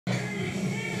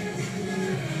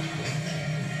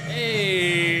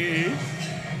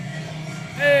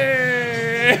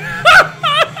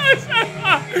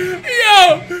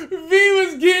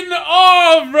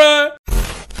all, bruh.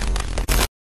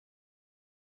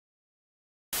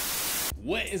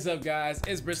 What is up, guys?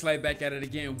 It's BRISxLIFE back at it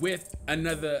again with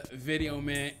another video,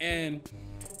 man. And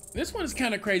this one is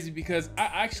kind of crazy because I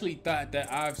actually thought that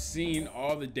I've seen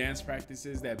all the dance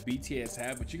practices that BTS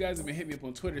have, but you guys have been hitting me up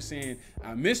on Twitter saying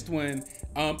I missed one.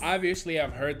 Obviously,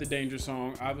 I've heard the Danger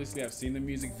song. Obviously, I've seen the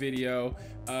music video.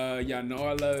 Y'all know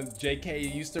I love JK. He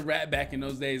used to rap back in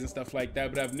those days and stuff like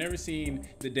that, but I've never seen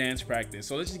the dance practice.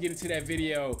 So let's just get into that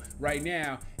video right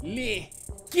now.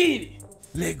 Let's get it.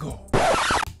 Let go.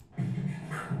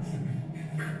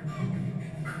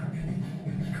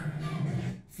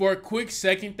 For a quick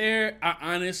second there, I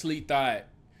honestly thought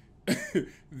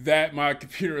that my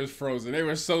computer was frozen. They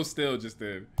were so still just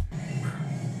then.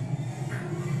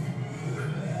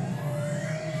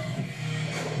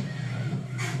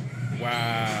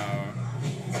 Wow.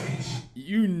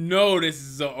 You know this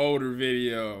is an older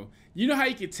video. You know how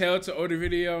you can tell it's an older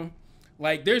video?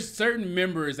 Like, there's certain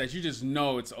members that you just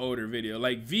know it's an older video.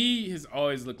 Like, V has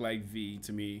always looked like V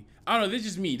to me. I don't know, this is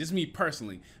just me. This is me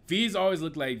personally. V's always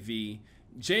looked like V.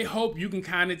 J-Hope, you can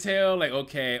kind of tell, like,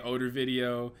 okay, older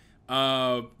video.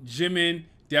 Jimin,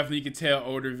 definitely you can tell,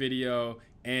 older video.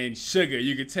 And Sugar,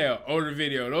 you can tell, older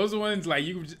video. Those are ones, like,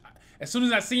 you can just, as soon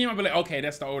as I see him, I'll be like, okay,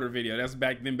 that's the older video. That's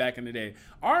back in the day.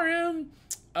 RM,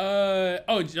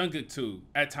 Jungkook too,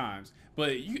 at times.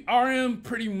 But RM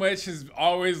pretty much has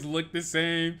always looked the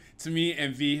same to me,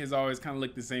 and V has always kind of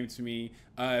looked the same to me,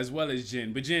 as well as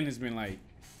Jin. But Jin has been, like,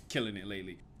 killing it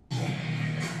lately.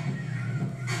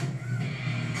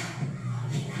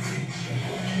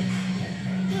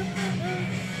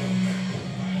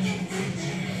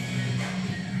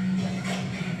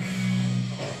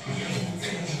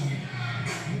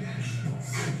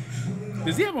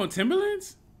 Does he have on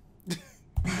Timberlands?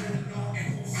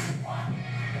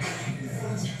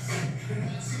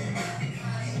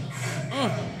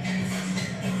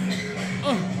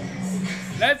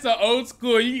 That's an old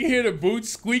school. You can hear the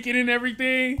boots squeaking and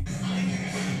everything.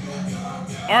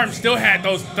 Arm still had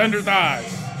those thunder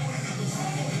thighs.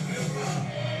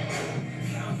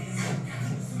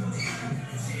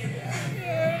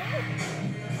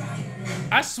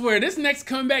 I swear, this next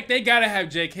comeback, they gotta have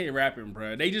JK rapping,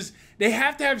 bro. They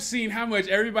have to have seen how much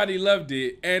everybody loved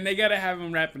it, and they gotta have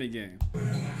him rapping again.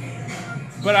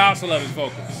 But I also love his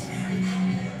vocals.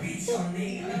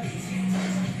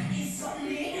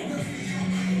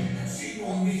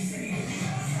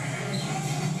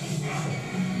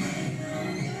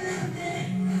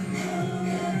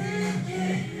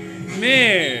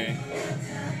 Man.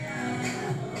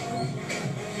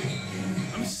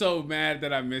 So mad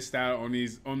that I missed out on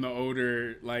the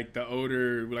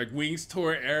older Wings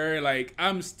tour era. Like,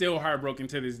 I'm still heartbroken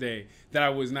to this day that I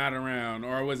was not around,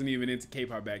 or I wasn't even into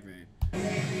K-pop back then.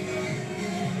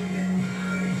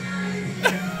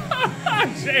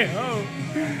 J-Hope.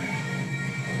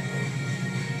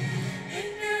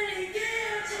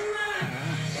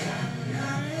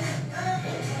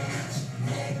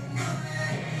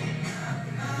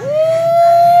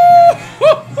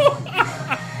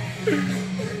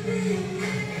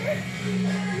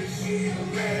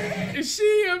 Is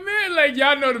she a man? Like,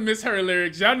 y'all know the Miss Her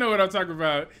lyrics. Y'all know what I'm talking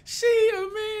about. She a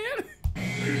man.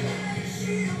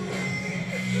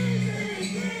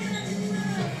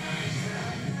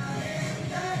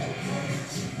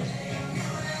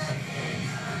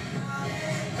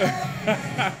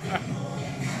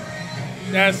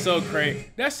 That's so crazy.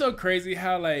 That's so crazy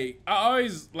how, like, I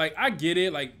always, like, I get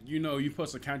it, like, you know, you're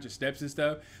supposed to count your steps and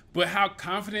stuff, but how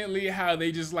confidently how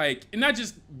they just, like, and not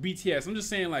just BTS, I'm just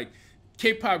saying, like,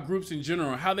 K-pop groups in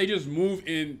general, how they just move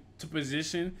into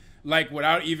position, like,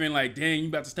 without even, like, dang, you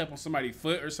about to step on somebody's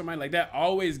foot or something like that.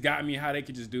 Always got me how they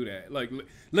could just do that. Like,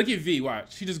 look at V,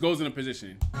 watch. She just goes in a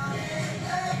position.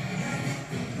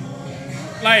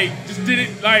 Like, just did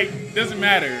it, like, doesn't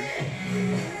matter.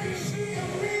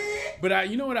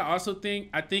 But you know what I also think?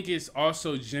 I think it's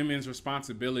also Jimin's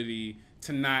responsibility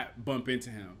to not bump into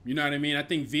him. You know what I mean? I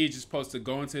think V is just supposed to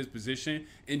go into his position,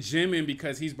 and Jimin,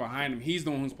 because he's behind him, he's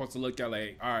the one who's supposed to look out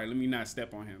like, all right, let me not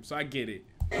step on him. So I get it.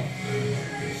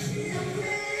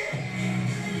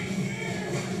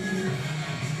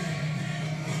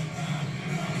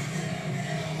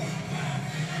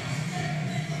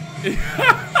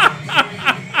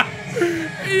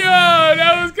 Yo,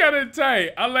 that was kind of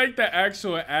tight. I like the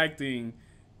actual acting.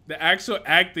 The actual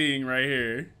acting right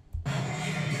here.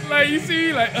 Like, you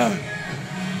see, like,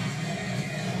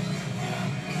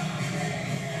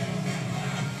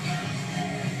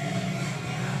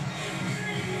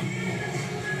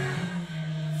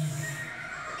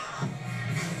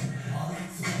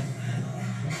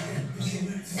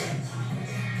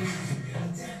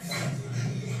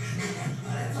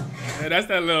 that's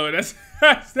that little. That's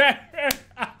that.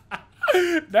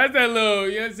 That's that little.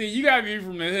 You know, see, you gotta be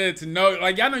from the hood to know.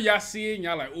 Like y'all know, y'all see it and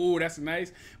y'all like, ooh, that's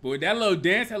nice. But with that little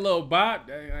dance, that little bop,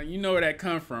 you know where that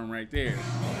come from right there.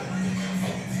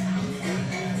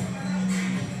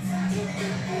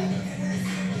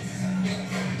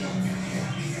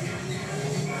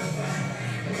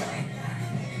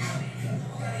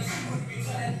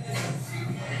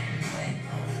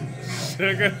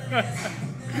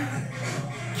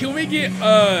 Can we get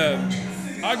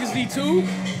August D2?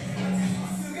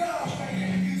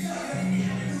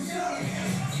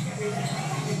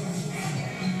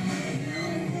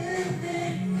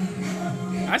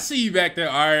 I see you back there,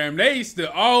 RM. They used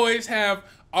to always have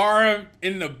RM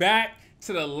in the back,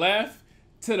 to the left,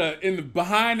 in the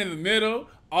behind, in the middle,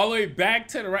 all the way back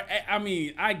to the right. I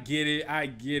mean, I get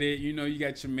it. You know, you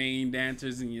got your main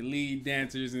dancers and your lead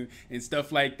dancers and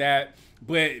stuff like that.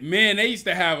 But man, they used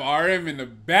to have RM in the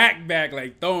back,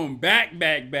 like throwing back.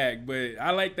 But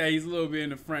I like that he's a little bit in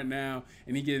the front now,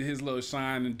 and he get his little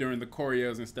shine during the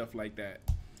choreos and stuff like that.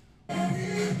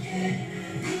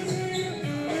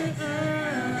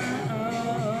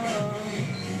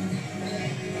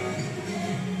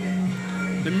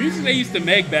 The music they used to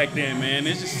make back then, man,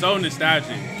 it's just so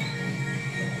nostalgic.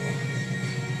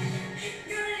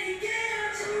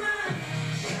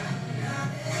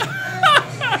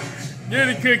 Get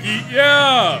a cookie,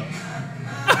 yeah.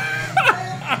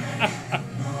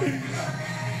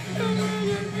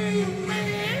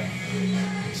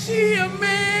 She a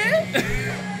man.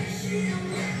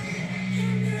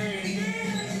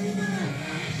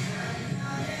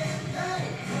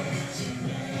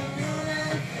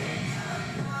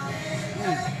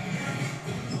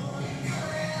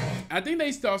 I think they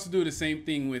used to also do the same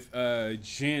thing with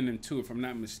Jin and too, if I'm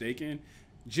not mistaken.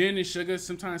 Jin and Sugar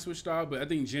sometimes switched off, but I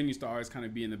think Jin used to always kind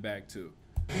of be in the back too.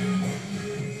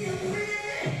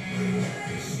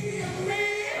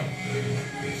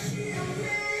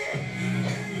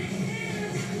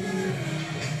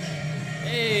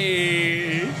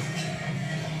 Hey.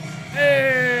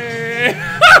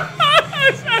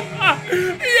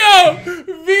 Yo,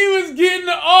 V was getting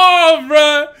off,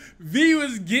 bruh. V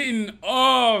was getting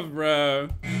off,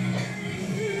 bruh.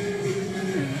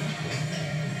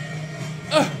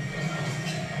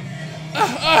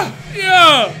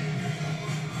 Yeah.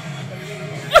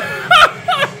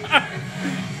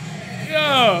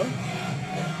 Yeah.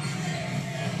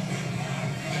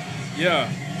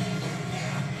 Yeah.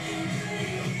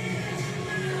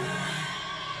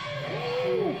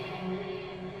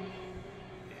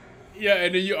 Yeah,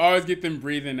 and then you always get them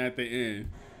breathing at the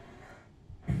end.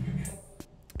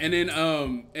 And then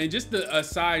and just a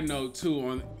side note too,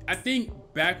 on I think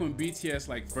back when BTS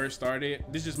like first started,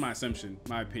 this is just my assumption,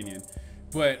 my opinion,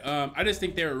 but I just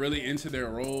think they were really into their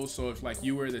roles. So if like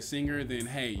you were the singer, then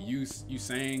hey, you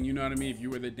sang, you know what I mean? If you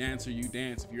were the dancer, you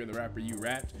danced. If you're the rapper, you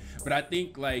rapped. But I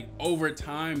think like over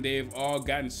time they've all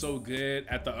gotten so good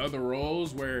at the other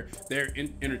roles where they're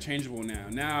interchangeable now.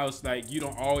 Now it's like you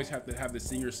don't always have to have the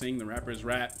singer sing, the rappers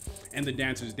rap, and the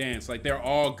dancers dance. Like they're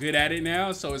all good at it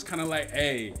now. So it's kind of like,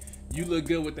 hey, you look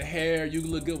good with the hair, you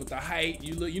look good with the height,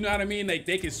 you know what I mean? Like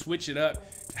they can switch it up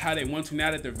how they want to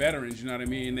now that they're veterans, you know what I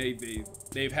mean?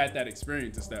 They've had that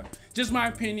experience and stuff. Just my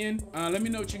opinion. Let me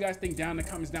know what you guys think down in the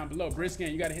comments down below.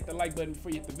 BRISxLIFE, you gotta hit the like button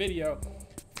before you hit the video.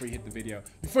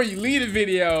 Before you leave the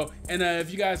video. And if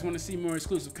you guys want to see more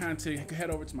exclusive content, head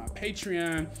over to my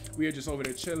Patreon. We are just over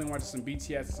there chilling, watching some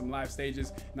BTS and some live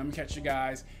stages. And I'm gonna catch you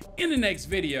guys in the next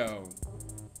video.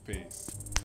 Peace.